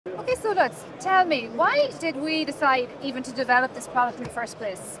So Lutz, tell me, why did we decide even to develop this product in the first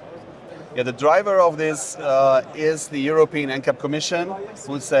place? Yeah, the driver of this is the European NCAP Commission,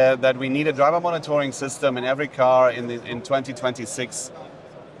 who said that we need a driver monitoring system in every car in 2026.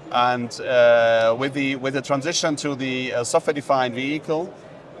 And with the transition to the software-defined vehicle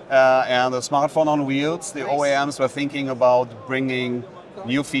and the smartphone on wheels, the OEMs were thinking about bringing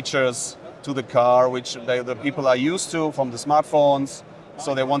new features to the car, which the people are used to from the smartphones.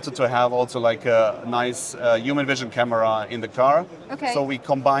 So they wanted to have also like a nice human vision camera in the car. Okay. So we're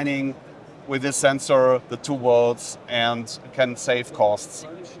combining with this sensor the two worlds and can save costs.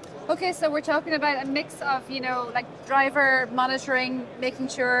 Okay, so we're talking about a mix of, like driver monitoring, making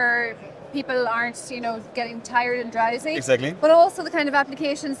sure people aren't, getting tired and drowsy. Exactly. But also the kind of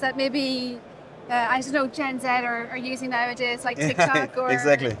applications that maybe, I don't know, Gen Z are using nowadays, like TikTok or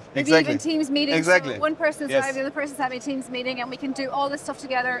exactly. maybe even Teams meetings. Exactly. So one person's driving, the other person's having a Teams meeting, and we can do all this stuff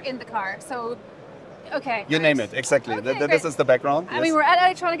together in the car. So, okay. You name it, exactly. Okay, this is the background. I mean, we're at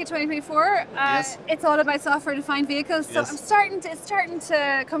Electronica 2024. Yes. It's all about software-defined vehicles, so Yes. it's starting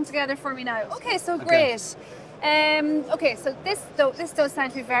to come together for me now. Okay, so great. Okay, so this does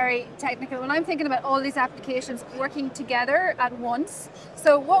sound to be very technical. When I'm thinking about all these applications working together at once,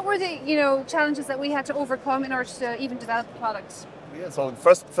 so what were the challenges that we had to overcome in order to even develop the product? Yeah, so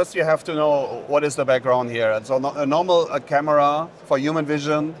first you have to know what is the background here. And so a normal camera for human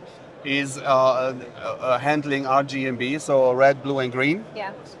vision is handling RGB, so red, blue, and green.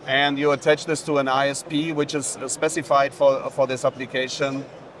 Yeah. And you attach this to an ISP, which is specified for this application,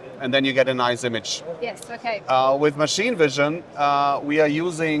 and then you get a nice image. Yes. Okay. With machine vision, we are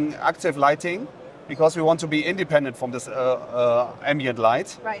using active lighting because we want to be independent from this ambient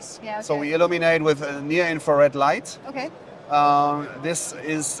light. Right. Yeah. Okay. So we illuminate with near-infrared light. Okay. This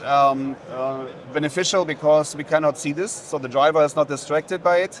is beneficial because we cannot see this, so the driver is not distracted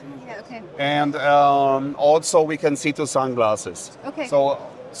by it. Yeah, okay. And also we can see through sunglasses. Okay. So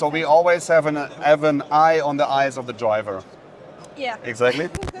we always have an eye on the eyes of the driver. Yeah. Exactly.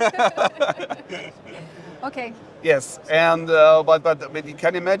 Okay. Yes, and but you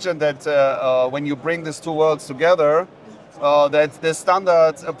can imagine that when you bring these two worlds together, that the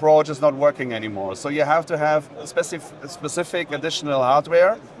standard approach is not working anymore. So you have to have a specific additional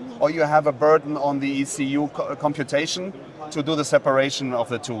hardware, or you have a burden on the ECU computation to do the separation of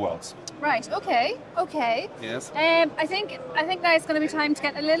the two worlds. Right. Okay. Okay. Yes. I think now it's going to be time to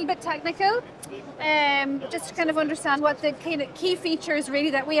get a little bit technical, just to kind of understand what the key features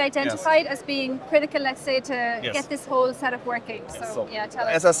really that we identified as being critical, let's say, to get this whole setup working. So yeah, tell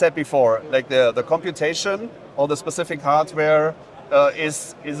us. As I said before, like the computation or the specific hardware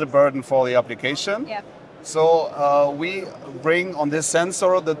is a burden for the application. Yeah. So we bring on this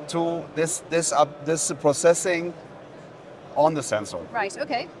sensor this processing on the sensor. Right.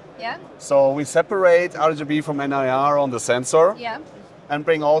 Okay. Yeah. So we separate RGB from NIR on the sensor. Yeah. And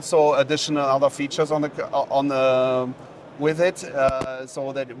bring also additional other features with it,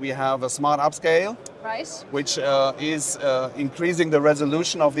 so that we have a smart upscale. Right. Which is increasing the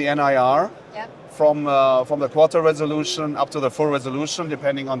resolution of the NIR. Yeah. From the quarter resolution up to the full resolution,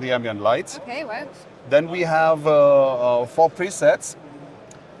 depending on the ambient light. Okay. Wow. Then we have 4 presets,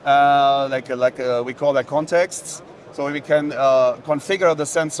 we call that contexts. So we can configure the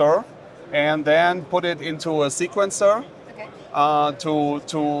sensor and then put it into a sequencer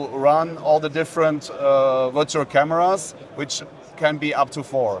to run all the different virtual cameras, which can be up to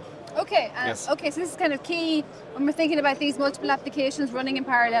 4. Okay. Yes. Okay. So this is kind of key when we're thinking about these multiple applications running in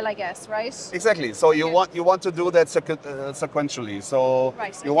parallel, I guess, right? Exactly. So you want to do that sequentially. So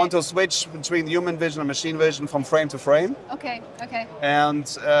you want to switch between human vision and machine vision from frame to frame. Okay. Okay. And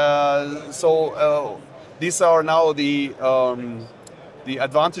these are now the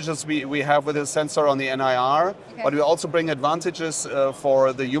advantages we have with the sensor on the NIR, but we also bring advantages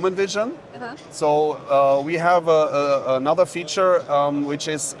for the human vision. So we have another feature which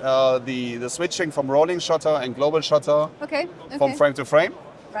is the switching from rolling shutter and global shutter from frame to frame.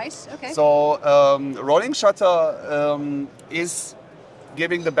 Right. Okay. So rolling shutter is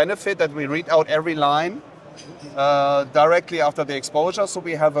giving the benefit that we read out every line directly after the exposure, so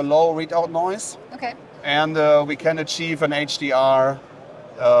we have a low readout noise. Okay. And we can achieve an HDR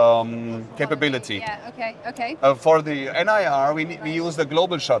capability. Yeah, okay, okay. For the NIR, we use the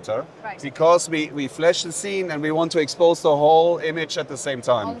global shutter because we flash the scene and we want to expose the whole image at the same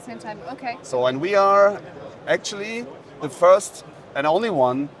time. All at the same time, okay. So, and we are actually the first and only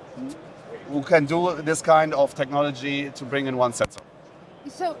one who can do this kind of technology to bring in one sensor.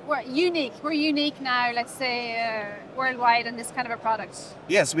 So we're unique. We're unique now, let's say, worldwide in this kind of a product.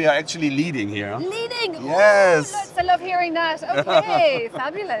 Yes, we are actually leading here. Leading? Yes. Ooh, I love hearing that. Okay,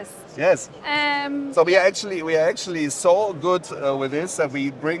 fabulous. Yes. So we are actually so good with this that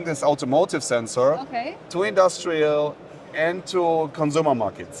we bring this automotive sensor to industrial and to consumer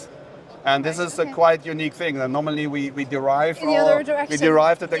markets. And this is a quite unique thing. Normally we derive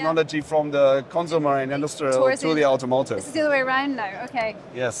the technology from the consumer and industrial to the automotive. This is the other way around now, okay.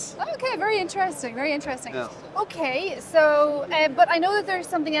 Yes. Okay, very interesting, very interesting. Yeah. Okay, so, but I know that there's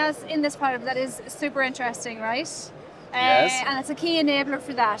something else in this product that is super interesting, right? Yes. And it's a key enabler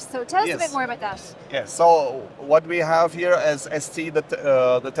for that. So tell us a bit more about that. Yes, so what we have here as ST,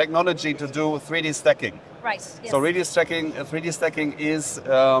 the technology to do 3D stacking. Right, yes. So 3D stacking is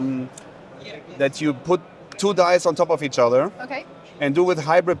that you put two dies on top of each other and do with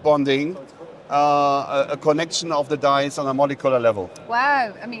hybrid bonding a connection of the dies on a molecular level.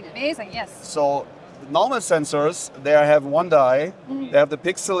 Wow, I mean, amazing, yes. So normal sensors, they have one die, they have the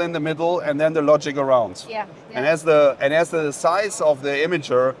pixel in the middle and then the logic around. Yeah. And as the size of the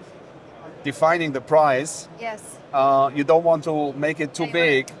imager defining the price, you don't want to make it too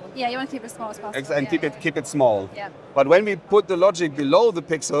big. Yeah, you want to keep it as small as possible. And keep it small. Yeah. But when we put the logic below the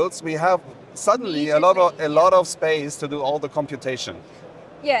pixels, we have suddenly a lot of space to do all the computation.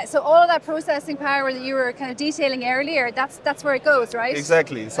 Yeah, so all of that processing power that you were kind of detailing earlier, that's where it goes, right?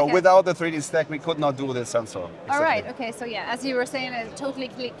 Exactly. So without the 3D stack, we could not do this sensor. Exactly. All right. Okay. So yeah, as you were saying, a totally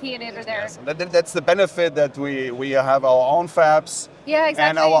key enabler there. Yes. That's the benefit that we have our own fabs. Yeah, exactly.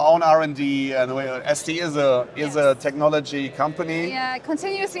 And our own R&D, and ST is a technology company. Yeah,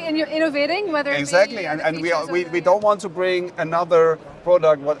 continuously innovating, whether exactly, and we don't want to bring another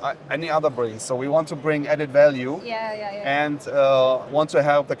product what any other brings. So we want to bring added value. And want to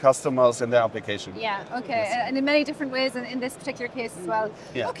help the customers in their application. Yeah. Okay. Yes. And in many different ways, in this particular case as well.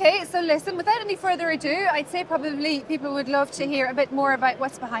 Yeah. Okay. So listen, without any further ado, I'd say probably people would love to hear a bit more about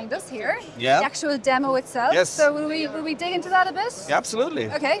what's behind us here. Yeah. The actual demo itself. Yes. So will we dig into that a bit? Yeah, absolutely.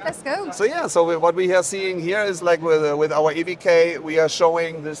 Okay, let's go. So yeah, so what we are seeing here is like with our EVK, we are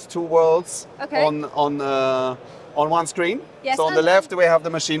showing these two worlds on one screen. Yes, so on the left we have the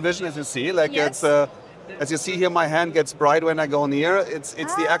machine vision, as you see, like it's as you see here, my hand gets bright when I go near. It's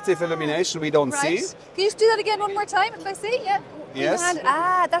the active illumination we don't see. Can you just do that again one more time? If I see, Yes.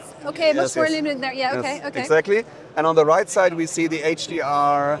 That's okay. Much more limited there. Yeah. Okay. Okay. Exactly. And on the right side we see the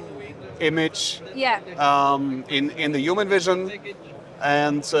HDR image. In the human vision.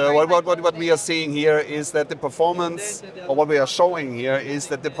 And what we are seeing here is that the performance, or what we are showing here is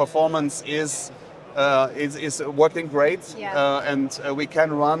that the performance is working great, and we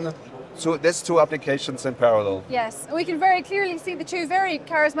can run these two applications in parallel. Yes, and we can very clearly see the two very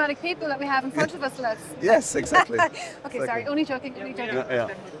charismatic people that we have in front of us, Les. Yes, exactly. Okay, sorry, only joking, only joking. Yeah.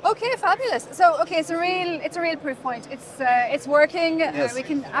 Okay, fabulous. So, okay, it's a real proof point. It's working. Yes. We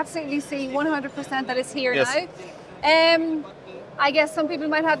can absolutely see 100% that it's here Yes. now. I guess some people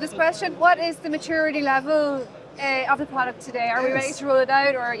might have this question: what is the maturity level of the product today? Are we ready to roll it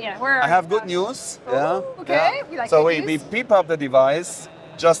out, or where are I have good news. Okay. We like so good we news. peep up the device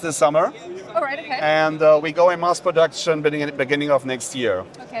just this summer. All right. Okay. And we go in mass production beginning of next year.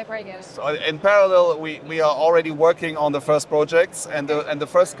 Okay. Very good. So in parallel, we are already working on the first projects, and the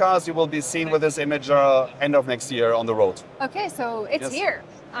first cars you will be seen with this imager end of next year on the road. Okay. So it's here.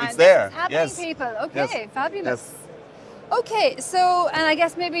 It's there. It's happening, yes. people. Okay. Yes. Fabulous. Yes. Okay, so, and I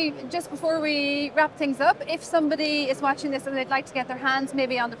guess maybe just before we wrap things up, if somebody is watching this and they'd like to get their hands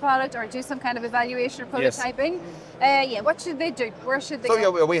maybe on the product or do some kind of evaluation or prototyping, what should they do? Where should they go?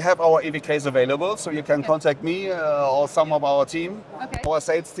 So we have our EVKs available, so you can contact me or some of our team, our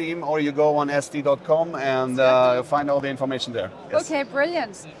sales team, or you go on st.com and find all the information there. Yes. Okay,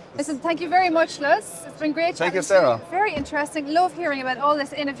 brilliant. Listen, thank you very much, Luz. It's been great. Thank you, Sarah. Very interesting. Love hearing about all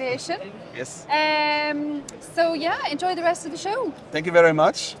this innovation. Yes. So yeah, enjoy the rest of the show. Thank you very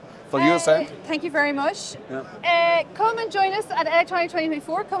much for your time. Thank you very much. Come and join us at Electronic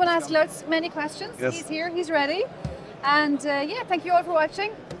 2024. Come and ask Lutz many questions. Yes. He's here, he's ready. And thank you all for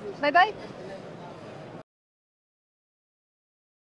watching. Bye-bye.